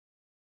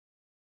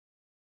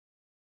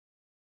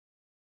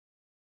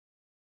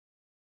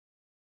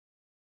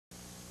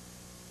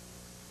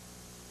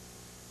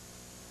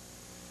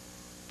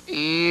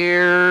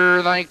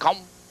they come.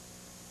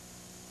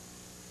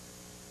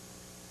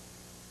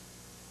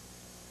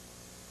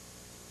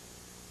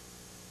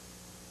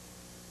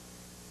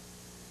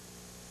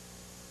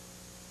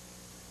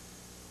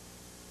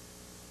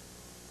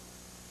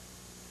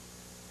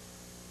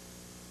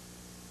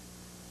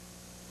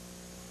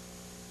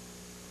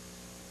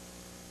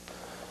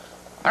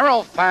 They're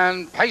all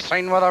fan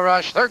pacing with a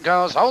rush. There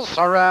goes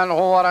Also Ran.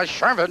 What a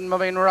SHARVID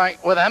moving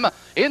right with him.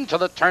 Into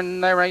the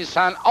turn they race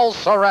and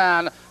Also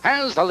Ran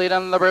has the lead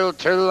in the brew.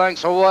 2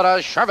 lengths. What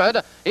a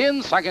SHARVID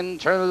in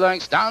second. 2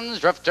 lengths. Don's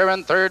Drifter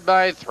in third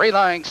by 3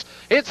 lengths.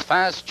 It's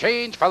Fast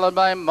Change followed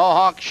by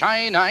Mohawk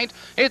Shine Knight.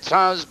 It's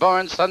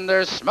Osborne's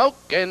Thunder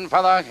smoking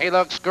for the He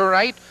Looks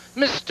Great.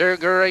 Mr.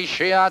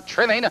 Gracia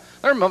trailing.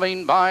 They're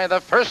moving by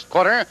the first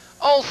quarter.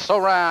 Also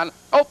Ran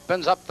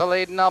opens up the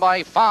lead now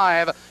by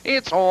 5.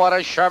 It's What a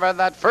SHARVID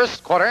that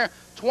first quarter.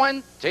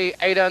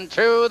 28 and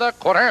 2 the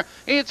quarter.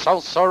 It's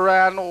Also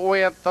Ran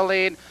with the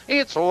lead.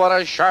 It's What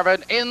a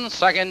SHARVID in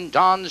second.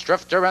 Don's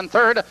Drifter in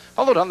third.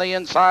 Followed on the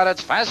inside,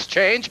 it's Fast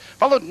Change.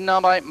 Followed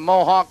now by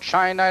Mohawk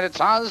Shine Knight.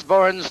 It's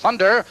Osborne's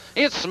Thunder.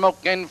 It's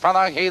Smoking for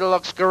the He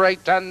Looks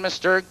Great and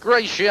Mr.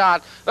 Gracia.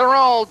 They're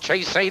all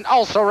chasing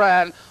Also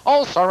Ran.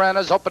 Also Ran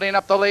is opening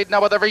up the lead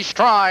now with every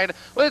stride.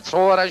 It's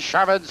What a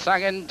SHARVID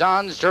second.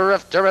 Don's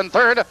Drifter in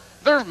third.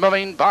 They're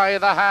moving by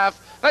the half.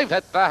 They've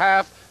hit the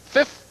half.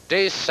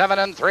 57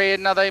 and 3.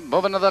 Now they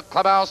move into the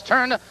clubhouse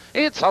turn.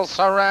 It's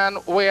Also Ran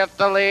with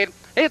the lead.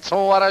 It's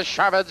What a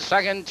SHARVID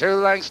second. 2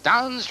 lengths.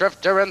 Don's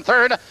Drifter in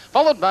third.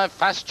 Followed by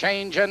Fast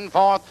Change in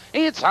fourth.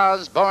 It's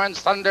Osborne's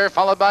Thunder.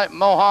 Followed by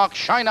Mohawk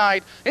Shine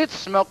Knight. It's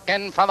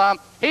Smoking for the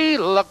He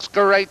Looks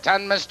Great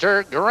and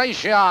Mr.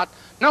 Gracia.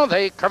 Now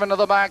they curve into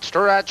the back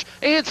stretch.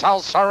 It's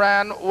Also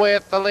Ran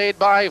with the lead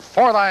by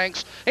 4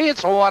 lengths.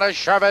 It's What a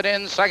SHARVID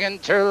in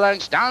second. 2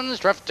 lengths. Don's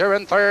Drifter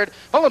in third.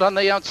 Followed on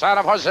the outside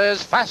of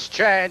horses. Fast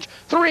Change.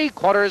 3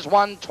 quarters.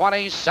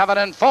 127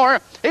 and 4.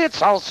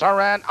 It's Also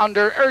Ran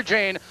under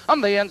urging.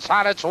 On the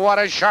inside, it's What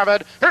a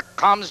SHARVID. Here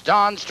comes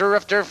Don's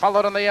Drifter.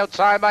 Followed on the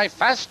outside by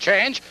Fast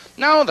Change.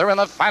 Now they're in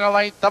the final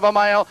 1/8 of a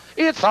mile.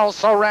 It's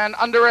Also Ran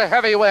under a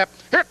heavy whip.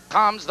 Here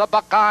comes the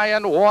Buckeye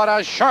and What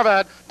a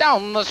SHARVID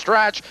down the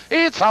stretch.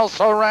 It's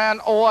Also Ran.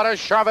 What a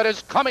SHARVID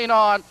is coming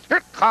on.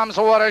 Here comes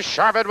What a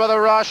SHARVID with a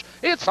rush.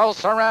 It's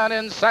Also Ran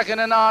in second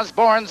and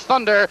Osborne's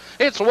Thunder.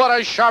 It's What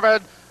a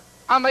SHARVID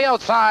on the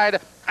outside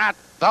at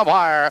the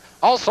wire.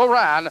 Also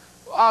Ran.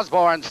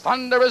 Osborne's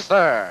Thunder is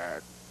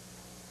third.